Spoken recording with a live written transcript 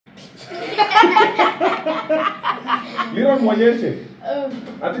Liro mwonyeshe.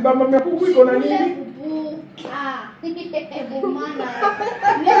 Ati bamba ya kuku iko na nini? Mana.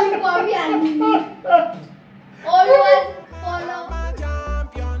 Nilikwambia nini? Always follow.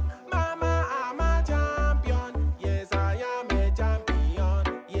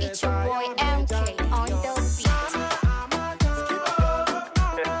 It's your boy MK on the beat.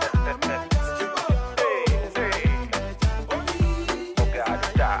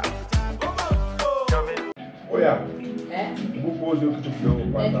 Oh yeah. Pause hiyo kitu kidogo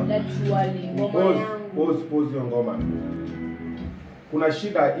kwanza. Pause hiyo ngoma. Kuna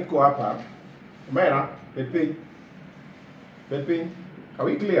shida iko hapa. Mera, Pepe. Are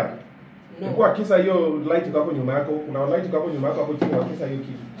we clear? No. Kwa kisa hiyo light iko hapo nyuma yako. Kuna light iko hapo nyuma yako hapo chini wakisa hiyo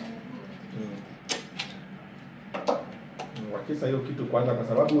kitu. Wakisa hiyo kitu kwanza kwa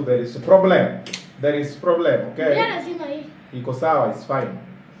sababu there is a problem. Okay? Yana sima hii. Iko sawa, it's fine.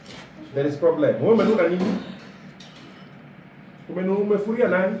 There is problem. Wewe umenuka nini? Umefuria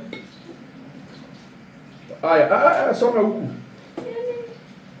nani? Aya, songa huku.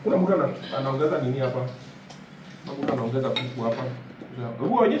 Kuna mtu anaongeza nini hapa? Mtu anaongeza kuku hapa.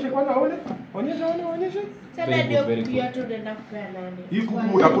 Hebu onyeshe kwanza aone. Onyeshe. Sasa ndio pia tunaenda kupea nani? Hii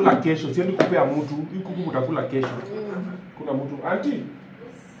kuku utakula kesho, siendi kupea mtu. Hii kuku utakula kesho. Kuna mtu, auntie.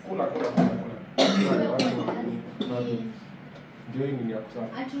 Kula. Ndio hii ni ya kusawa.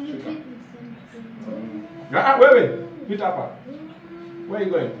 Wewe, pita hapa. Where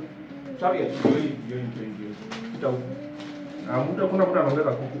you going? Tabia, you're pita huko. Mtu kuna mtu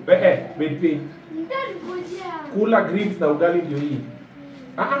anaongeza kuku. Bedpin. Kula greens na ugali ndio hii.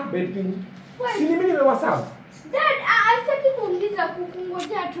 Bedpin. Si mimi nimewasahau. Dad, asitaki kuuliza kuku,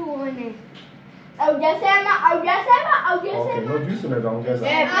 ngoja tuone. Haujasema. Okay, no juice unaweza ongeza.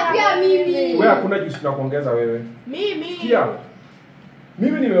 Pia mimi. Wewe hakuna juice na kuongeza wewe. Mimi. Kia.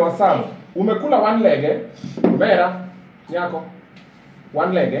 Mimi nimewasahau. Umekula one leg, Mera, nyako.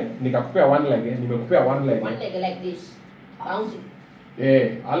 One leg, nikakupea one leg, nimekupea one leg. One leg like this. Bouncy.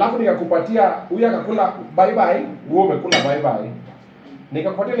 Alafu nikakupatia huyu akakula bye bye, wewe umekula bye bye.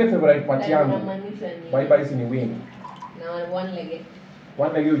 Nikakupatia ile favorite part yangu. Bye bye si ni wing. Na one leg.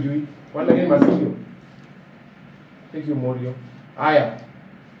 One leg ujui. One leg masikio. Thank you Morio. Haya.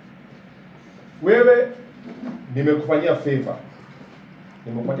 Wewe nimekufanyia favor.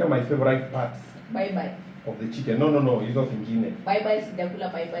 Nimekupatia my favorite parts. Bye bye. Of the chicken. No, hizo zingine. Bye bye sijakula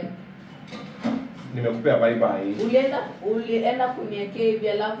bye bye. Nimekupea bye bye. Ulienda kuniekea hivi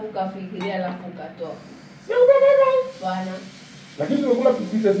alafu ukafikiria alafu ukatoa. Sio bye. Bwana. Lakini umekula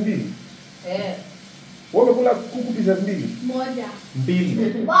pieces mbili. Wewe umekula kuku pieces mbili?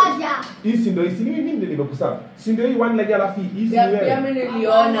 Mbili. Moja. Hii si ndio mimi ndio nimekusaba. Si ndio hii one leg alafu hii si wewe. Pia mimi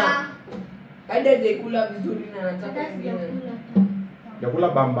niliona. Kaida kula vizuri na nataka nyingine. Yakula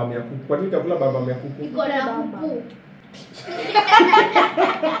bamba ya kuku. Kwa nini yakula bamba ya kuku? Iko na kuku.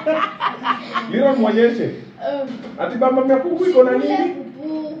 Liro mwonyeshe. Ati bamba ya kuku iko na nini?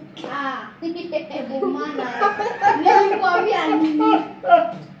 Mana. Nilikwambia nini?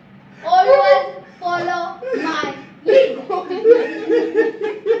 Always follow my lead.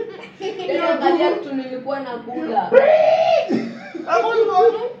 Ndio baada kitu nilikuwa nakula.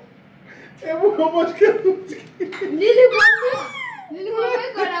 Hebu komboshke. Nilikwambia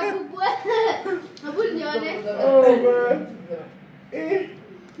iko na kuku. Hebu nione. Man.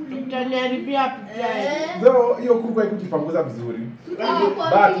 Utaniharibia picha. Though hiyo kuku haikujipanguza vizuri.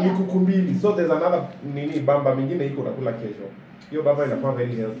 But ni kuku mbili. So there's another bamba mingine iko nakula kesho. Hiyo bamba inakuwa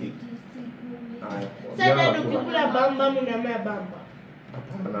very healthy. Sasa ndio ukikula bamba mnamea bamba.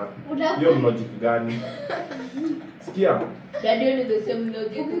 Hapana. Hiyo logic gani? Sikia. Daddy ni the same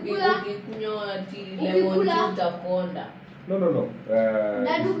logic ukikunywa lemon utakonda. No.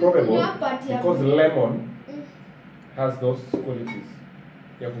 Because lemon has those qualities.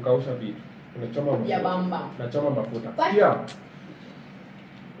 Ya kukausha vitu. Unachoma mafuta. Ya bamba. Unachoma mafuta. Sikia.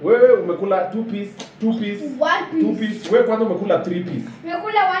 Wewe umekula 2 piece. Wewe kwanza umekula 3 piece.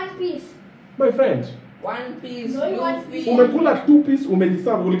 Nimekula 1 piece. My friend. 1 piece. Umekula 2 piece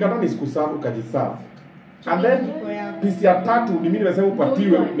umejiserve, ulikata nisikuserve ukajiserve. And then piece ya 3 ni mimi nimesema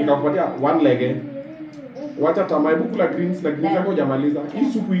upatiwe nikakupatia 1 leg. Wacha tamaa, hebu kula greens na greens yako hujamaliza.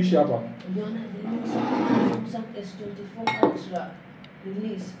 Hii supu ishi hapa. Unaona some S24 extra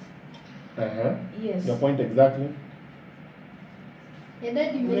released. Yes. Your point exactly.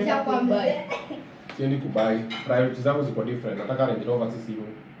 Ndio nimeshakwambia. Siendi kubai. Priorities zangu ziko different. Nataka Range Rover sisi hiyo.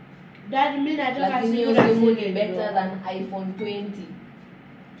 Dad, mimi nataka simu ni better than iPhone 20.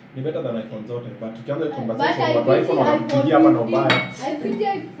 Ni better than iPhone zote, but tukianza conversation about iPhone wanakupigia hapa na ubaya. I pity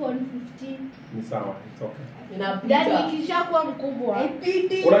iPhone 15. Ni sawa, it's okay. Dad nikishakuwa mkubwa.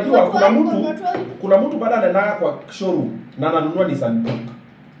 Unajua kuna mtu baada anaenda kwa showroom na ananunua Nissan Juke.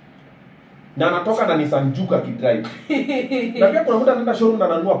 Na anatoka na Nissan Juke akidrive. Na pia kuna mtu anaenda showroom na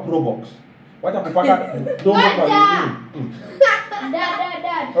ananunua Probox. Wacha kupaka domo kwa miguu.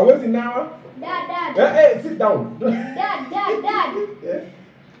 Dad. Hawezi nawa? Dad. Sit down. Dad.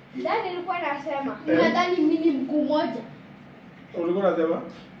 Dad nilikuwa nasema, nadhani mimi mguu moja. Ulikuwa unasema?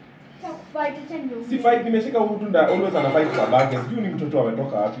 Fight acha ndio. Si fight, nimeshika huyu mtu ndio always ana fight kwa babake. Sijui ni mtoto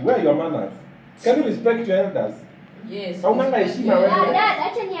ametoka wapi. Where are your manners? Can you respect your elders? Yes. Au manga heshima wewe? Dad,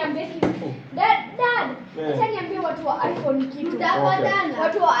 acha niambie kitu. Dad. Acha niambie watu wa iPhone kitu. Tafadhali.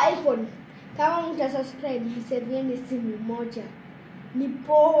 Watu wa iPhone. Kama mtasubscribe msevieni simu moja. Ni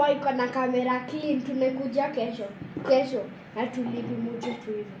poa, iko na kamera clean, tumekuja kesho na tulipi mtu tu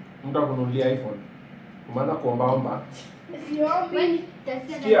hivyo. Mtu akununulia iPhone. Umeanza kuomba. Siombi.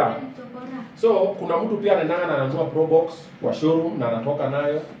 Sikia. So kuna mtu pia anaenda na ananunua Probox kwa showroom na anatoka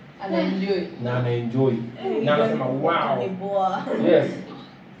nayo na anaenjoy. Na anasema wow. Yes.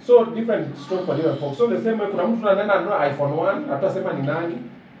 So different story for different folks. So the same way kuna mtu anaenda ananunua iPhone 1, hatasema ni nani.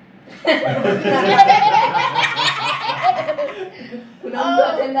 Kuna mtu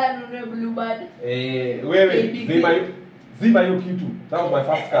atenda anunue Bluebird. Wewe zima hiyo kitu. That was my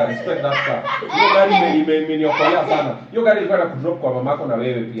first car. Respect that car. Hiyo gari imeniokolea sana. Hiyo gari ilikuwa na kudrop kwa mamako na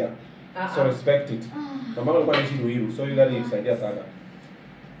wewe pia. So respect it. Mamako alikuwa anaishi Ruiru, so hiyo gari ilisaidia sana.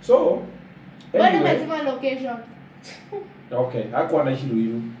 So Bado lazima location. Okay, hakuwa anaishi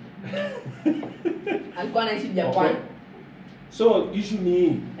Ruiru. Alikuwa anaishi Japan. Okay. So issue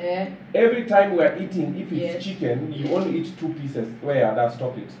ni every time we are eating, if it's chicken, you only eat 2 pieces. Where that's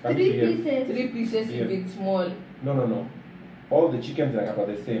stop it. 3 pieces if it's small. No. All the chickens are about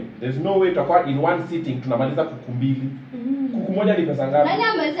the same. There's no way to in one sitting tunamaliza kuku mbili. Kuku moja ni pesa ngapi? Nani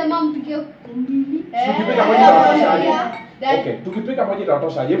amesema mpike kuku mbili? Tukipika moja itatosha. Okay, tukipika moja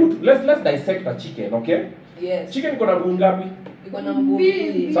itatosha. Hebu let's dissect a chicken, okay? Yes. Chicken iko na mguu ngapi? Iko na mguu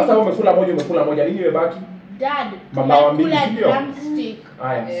mbili. Sasa wewe umekula moja, nini imebaki? Dad, mabawa mbili sio? Drumstick.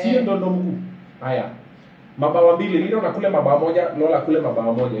 Haya, sio ndo mguu. Haya. Mabawa mbili, lile unakula mabawa moja, Lola kule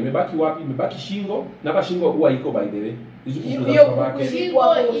mabawa moja. Imebaki wapi? Imebaki shingo, na hata shingo huwa iko by the way. Hizo kuku za samaki.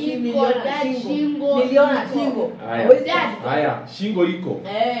 Miliona shingo. Haya, shingo iko.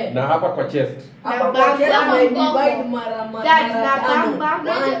 Na hapa kwa chest. Hapa kwa chest divide mara.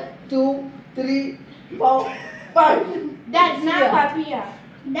 1 2 3 4 5. Dad na hapa pia.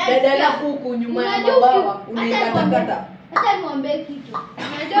 Dada kuku nyuma ya mabawa unaikatakata. Acha niombe kitu.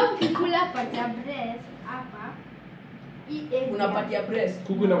 Unajua ukikula pata breast hapa. Unapatia breast.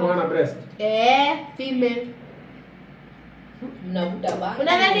 Kuku ina maana breast. Female. Mnavuta bana.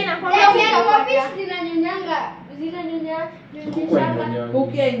 Unadhani nakwambia kwa fish zinanyonyanga.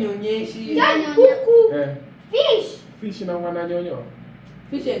 Kuku nyonyeshi. Kuku. Fish na mwana nyonyo.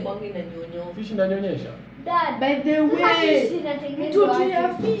 Fish kwangu inanyonyo. Fish inanyonyesha. Dad, by the way, mtoto ya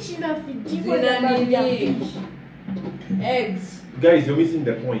fish na fijipo na nini? Eggs. Guys, you're missing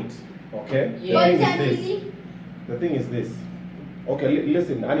the point. Okay? Yeah. The thing is this. Okay,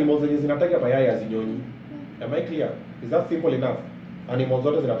 listen, animals zinataga mayai hazinyonyi. Am I clear? Is that simple enough? Animals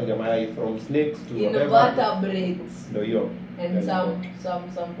zote zinataga mayai from snakes to whatever. Invertebrates. Ndio hiyo. And some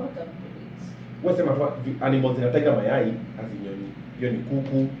vertebrates. Wewe sema tu animals zinataga mayai hazinyonyi. Hiyo ni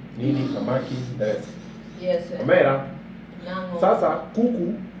kuku, nini, samaki, the rest. Yes. Omera. Sasa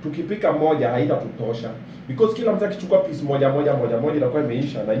kuku tukipika moja haitatutosha because kila mtu akichukua piece moja itakuwa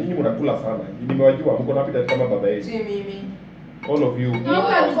imeisha na nyinyi mnakula sana. Nimewajua mko na appetite kama baba yetu. Si mimi. All of you.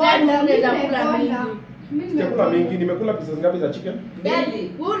 Nimekula mingi, nimekula pieces ngapi za chicken?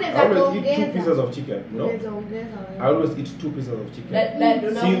 Daddy, wewe unaweza kuongeza 2 pieces of chicken, no? Unaweza ongeza wewe. I always eat 2 pieces of chicken.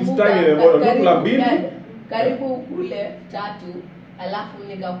 Since time nimemwona nikula mbili. Karibu kule 3 alafu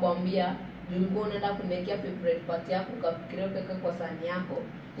nikakwambia ulikuwa unaenda kuniwekea favorite part yako ukafikiria ukaweka kwa sahani yako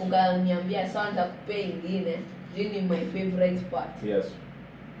ukaniambia sawa nitakupea ingine hii ni my favorite part.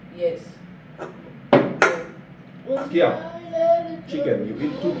 Yes. Sikia, chicken you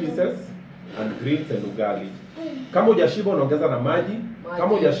eat 2 pieces and greens and ugali. Kama hujashiba unaongeza na maji,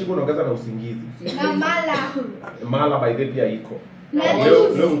 kama hujashiba unaongeza na usingizi. Na Mala by the pia iko.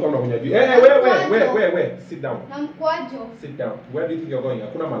 Leo mko mnakunywa juu. Wewe, sit down. Na mkwajo. Sit down. Where do you think you're going?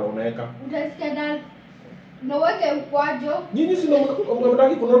 Hakuna mala unaweka. Utasikia dad. Naweke mkwajo. Nyinyi si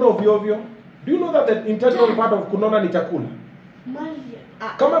mnataka kunona ovyo ovyo. Do you know that the integral part of kunona ni chakula?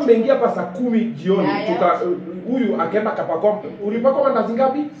 Kama mmeingia hapa saa 10 jioni huyu akaenda kapakwa ulipakwa mandazi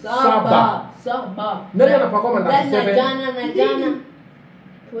ngapi? 7. Saba. Nani anapakwa mandazi 7? Na jana.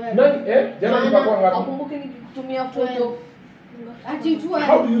 Nani jana nilikuwa ngapi? Nakumbuka nikikutumia photo. Ati 12.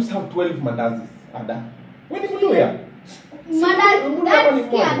 How do you serve 12 mandazis? Ada. Wewe ni mluya?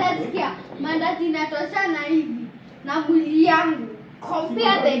 Sikia. Mandazi inatoshana hivi na mwili yangu.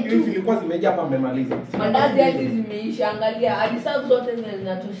 Compare the two. Ilikuwa zimejaa hapa mmemaliza. Mandazi hizi zimeisha, angalia. Hadi sasa zote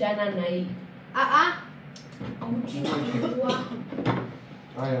zinatoshana na hii.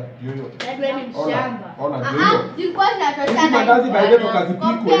 Haya, yoyo. Wewe ni mshamba. Ona yoyo. Zilikuwa zinatoshana. Mandazi baadaye tukazipikwe.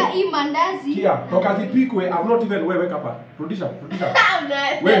 Compare hii mandazi. Kia, tukazipikwe. I'm not even wewe hapa. Rudisha.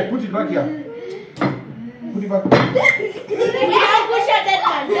 Wewe put it back here. Put it back. Niangusha tena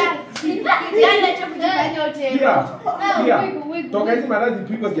mandazi. Yale chakufanya yote. Kia. Toka hizi mandazi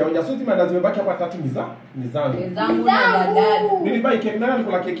piko sijaonja. So hizi mandazi zimebaki hapa 3 ni zangu. Ni zangu na dada. Nilibai keki na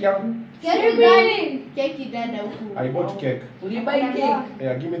nilikula keki yangu. Keki gani? Keki dada huku. I bought cake. Ulibai cake?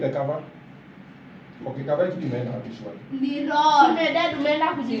 Yeah, give me the cover. Okay, cover hiki imeenda wapi shwari? Ndio. Shule dad umeenda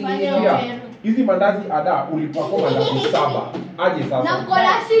kujifanya Yeah. utero. Hizi mandazi ada ulipakwa mandazi 7. Aje sasa. Na mko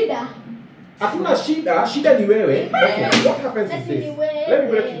na shida. Hatuna shida ni wewe. Okay, what happens is this. Let me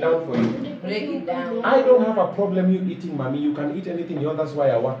break it down for you. Break it down. I don't have a problem you eating, mommy. You can eat anything you want. That's why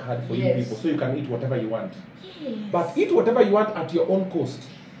I work hard for you Yes. people. So you can eat whatever you want. But eat whatever you want at your own cost.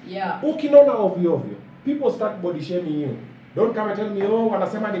 Yeah. Ukinona ovyo. People start body shaming you. Don't come and tell me, oh,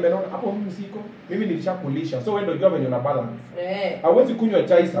 wanasema nimenona. Hapo mimi siko. Mimi nilishakulisha. So wewe ndio jua venye una balance. Hawezi kunywa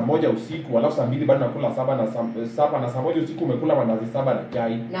chai saa 1 usiku, alafu saa 2 bado nakula 7 na saa 1 usiku umekula mandazi 7 na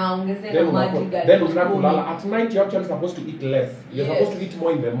chai. Na ongezea maji gani? Then unaanza kulala. At night you're actually supposed to eat less. You're supposed to eat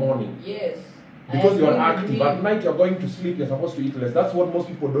more in the morning. Yes. Because you're active. At night you're going to sleep, you're supposed to eat less. That's what most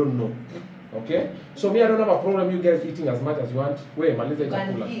people don't know. Okay? So me, I don't have a problem you guys eating as much as you want. Wait, maliza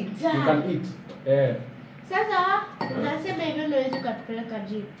chakula. You can eat. Sasa unasema hivyo ndio unaweza kutupeleka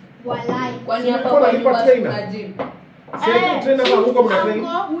gym. Walai. Kwani hapa Kuna kwa lipa nyumba trainer. kuna gym? Trainer kama huko mna train.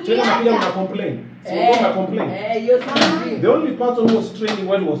 Trainer pia mna complain. Mna complain. Hiyo si The only person who was training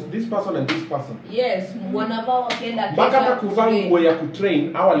well was this person and this person. Yes, wanavaa wakienda kesho. Baka hata kuvaa nguo ya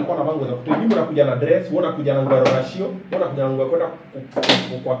kutrain, hao walikuwa na nguo za kutrain. Mimi nakuja na dress, wewe unakuja na nguo ya ratio, wewe unakuja na nguo ya kwenda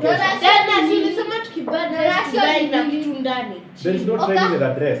kwa kesho. Tena si ulisema tukibadili ratio na kitu ndani. There is no training with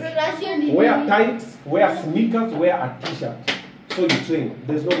a dress. Wear tights, wear sneakers, wear a t-shirt. So you train.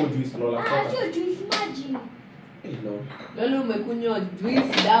 There's no more juice, Lola. Sio juice maji. No. Lolo umekunywa juice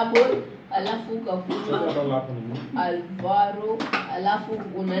double, alafu ukakunywa Alvaro, alafu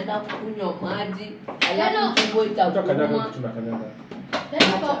unaenda kunywa maji, alafu tumbo itakuuma. Tunakanyaga.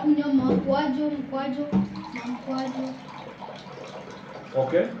 Ndio kunywa mkwaju.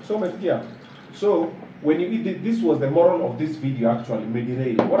 Okay? So umesikia? So when you eat this was the moral of this video actually,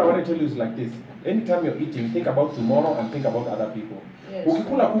 Medirail. What I want to tell you is like this. Anytime you're eating, think about tomorrow and think about other people. Yes.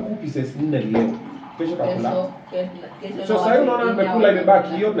 Ukikula kuku pieces 4 leo, kesho takula. Kesho So sasa unaona nimekula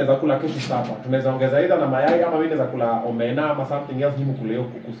imebaki hiyo, tunaweza kula kesho sapa. Tunaweza ongeza either na mayai ama mimi naweza kula omena ama something else jimu kule hiyo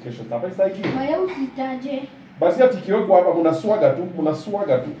kuku kesho sapa. Sasa hiki. Mayai usitaje. Basi hata kiweko hapa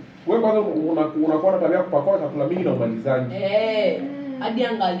mnaswaga tu. Wewe kwanza unakuwa na tabia kupakua chakula mingi na umalizaji. Hadi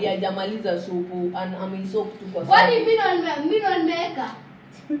angalia jamaliza supu, ameisoku tu kwa. Kwani mimi ndo nimeweka?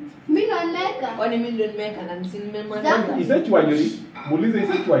 Kwani mimi ndo nimeweka na nisimemaliza. Isechu wanyori. Muulize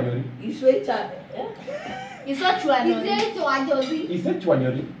isechu wanyori. Iswecha. Isechu wanyori.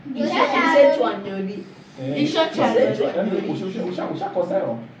 Ushakosea.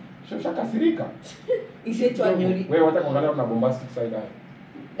 Ushakasirika. Isechu wanyori. Wewe wacha kuangalia na bombastic side eye.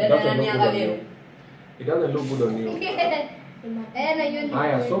 Dada nani angalia? It doesn't look good on you.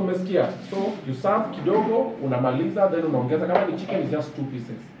 Haya, so umesikia. So you serve kidogo, unamaliza, then unaongeza. Kama ni chicken is just 2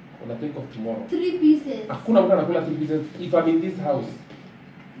 pieces. Una think of tomorrow. 3 pieces. Hakuna mtu anakula 3 pieces if I'm in this house.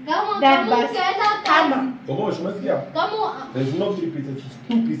 Kama Umesikia? There's no 3 pieces, it's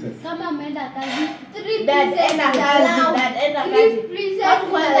 2 pieces. kama ameenda kazi 3 pieces. Dad enda kazi.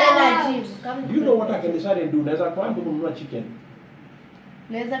 Do you know what I can decide and do? Naweza kwa mtu kununua chicken.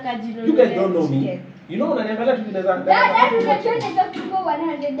 Naweza kajino. You guys don't know me. You know unaniangalia tu naweza. Dad unachona kuchukua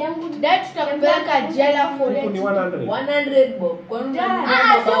 100 yangu. Dad tutakupeleka jela for it. Ni 100. 100 bob. Kwa nini?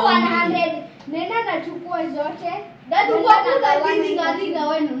 Sio 100. Nenda nachukua zote. Dad uko ringa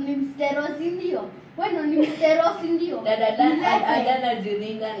wewe ni msterosi ndio. Wewe ni msterosi ndio. Dada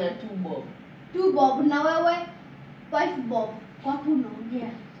jiringa na 2 bob. 2 bob na wewe 5 bob. Kwa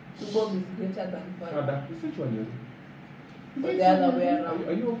kunaongea. 2 bob is greater than 5. Dada, isichwa nini? The other way around.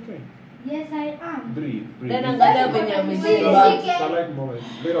 Are you okay? Yes, I am. Breathe. Then angalia venye amesema. Salad moment.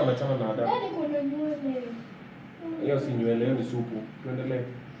 Leo amechana na dada. Dad kuna nywele. Hiyo si nywele, hiyo ni supu. Tuendelee.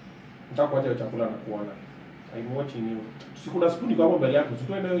 Nitakuacha chakula na kuona. I'm watching you. Sikuna spoon kwa hapo mbele yako.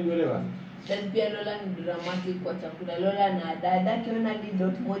 Sitoe nayo nywele basi. Then pia Lola ni dramatic kwa chakula. Lola na dada kiona ni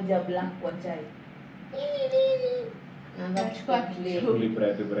dot moja black kwa chai. Na nachukua plate. Kuli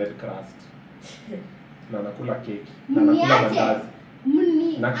bread crust. Na nakula cake. Na nakula mandazi.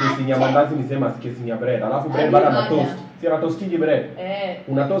 Na kesi ya mandazi ni sema kesi ya bread. Alafu bread baada na toast. Si ana toastingi bread.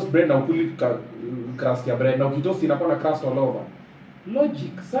 Una toast bread na ukuli crust ya bread. Na ukitoast inakuwa na crust all over.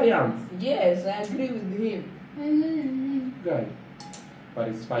 Logic, science. Yes, I agree with him. Guy. But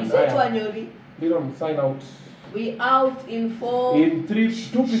it's fine. We don't sign out. We out in 4. In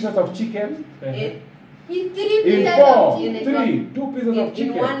 2 pieces of chicken. In 3 pieces of chicken. In 2 pieces of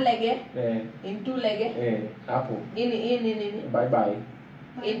chicken. In 1 leg, in 2 leg, apple. In. Bye bye.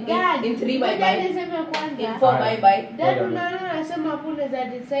 In 3 bye bye. In 4 bye Bye. bye. Dad unaona nasema hapo unaweza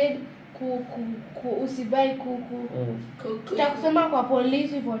decide usibai kuku. Tutakusema kwa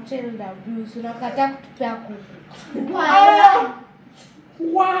polisi for child abuse. Unakataa kutupea kuku.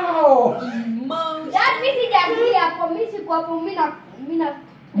 Wow. Dad mimi sijaangalia hapo, mimi siko hapo, mimi na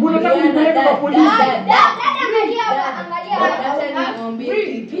Mnataka kunipeleka kwa polisi? Dad angalia. Acha nimwambie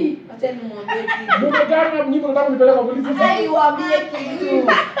kitu. Mnataka kunipeleka kwa polisi? Aiwaambie kitu.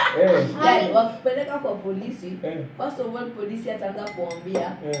 Dad wakipeleka kwa polisi, first of all polisi ataanza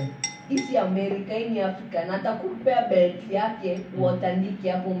kuambia isi Amerika hii ni Afrika na atakupea belt yake uotandike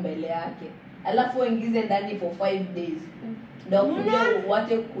hapo mbele yake. Alafu uingize ndani for 5 days. Ndio kuja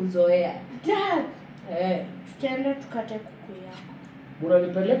wate kuzoea. Dad. Tutaenda tukate kuku yako.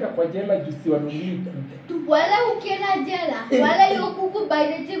 Unanipeleka kwa jela jusi wanungi. Wala ukienda jela, wala hiyo kuku by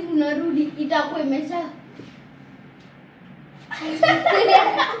the time unarudi itakuwa imesha.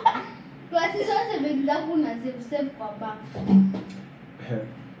 Kwa sisi benki zako na save kwa bank.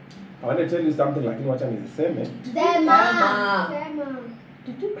 I want to tell you something lakini wacha niseme. Sema.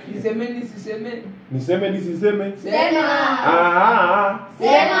 Niseme nisiseme. Niseme nisiseme. Sema.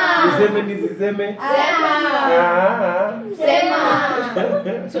 Sema. Niseme nisiseme. Sema. Sema.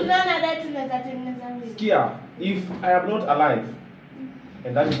 Tunaona dad tunaweza tengeneza nini? Sikia, if I am not alive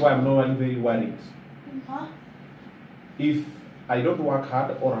and that is why I'm normally very worried. If I don't work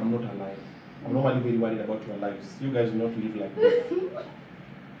hard or I'm not alive, I'm normally very worried about your lives. You guys will not live like this.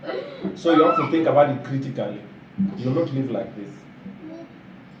 So you have to think about it critically. You will not live like this.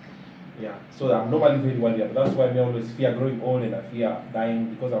 Yeah, so I'm normally very worried. That's why I always fear growing old and I fear dying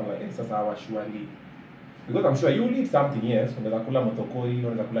because I'm like, sasa hawa surely. Because I'm sure you will eat something, yes. Unaweza kula motokoi,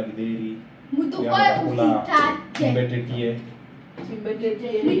 unaweza kula githeri. Motokoi usitate. Mbetetie.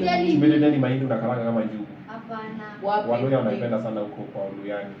 Simbetete ni mahindi unakaranga kama njugu. Hapana. Waluya wanaipenda sana huko kwa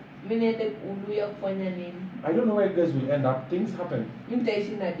Uluyani. Mimi niende Uluya kufanya nini? I don't know where you guys will end up. Things happen. Mimi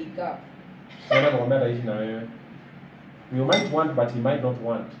nitaishi na Dika. Sana nakwambia ataishi na wewe. You might want but he might not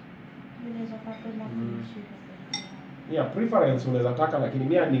want. Yeah, preference unaweza taka lakini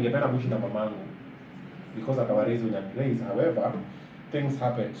mimi ningependa kuishi na mamangu because atawarizi unyamiraise. However, things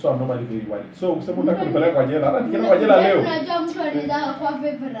happen. So I'm normally very worried. So usema unataka kunipeleka kwa jela. Hata nikienda kwa jela leo. Unajua mtu anaweza kuwa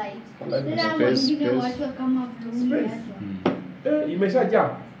favorite. Tena mwingine watu kama Florida. Imeshajaa.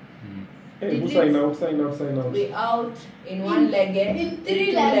 Sign out. We out in 1 leg, in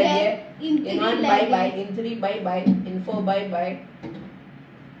 3 leg, in 1 bye bye, in 3 bye bye, in 4 bye bye.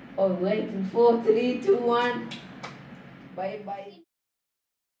 Oh wait, in 4, 3, 2, 1. Bye bye.